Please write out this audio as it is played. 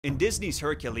In Disney's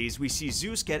Hercules, we see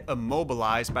Zeus get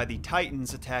immobilized by the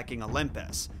Titans attacking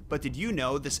Olympus. But did you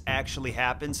know this actually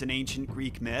happens in ancient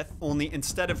Greek myth? Only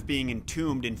instead of being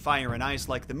entombed in fire and ice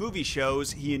like the movie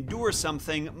shows, he endures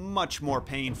something much more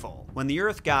painful. When the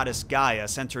earth goddess Gaia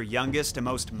sent her youngest and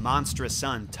most monstrous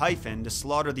son, Typhon, to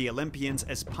slaughter the Olympians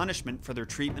as punishment for their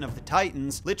treatment of the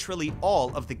Titans, literally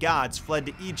all of the gods fled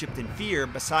to Egypt in fear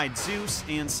besides Zeus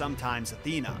and sometimes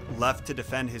Athena. Left to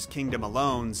defend his kingdom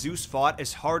alone, Zeus fought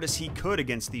as hard as he could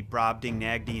against the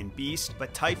Brobdingnagian beast,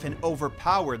 but Typhon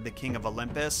overpowered the king of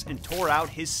Olympus and tore out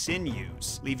his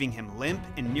sinews, leaving him limp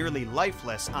and nearly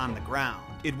lifeless on the ground.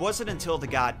 It wasn't until the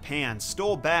god Pan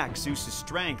stole back Zeus's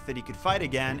strength that he could fight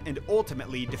again and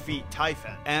ultimately defeat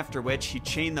Typhon, after which he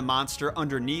chained the monster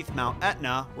underneath Mount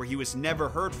Etna, where he was never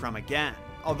heard from again,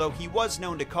 although he was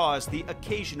known to cause the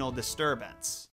occasional disturbance.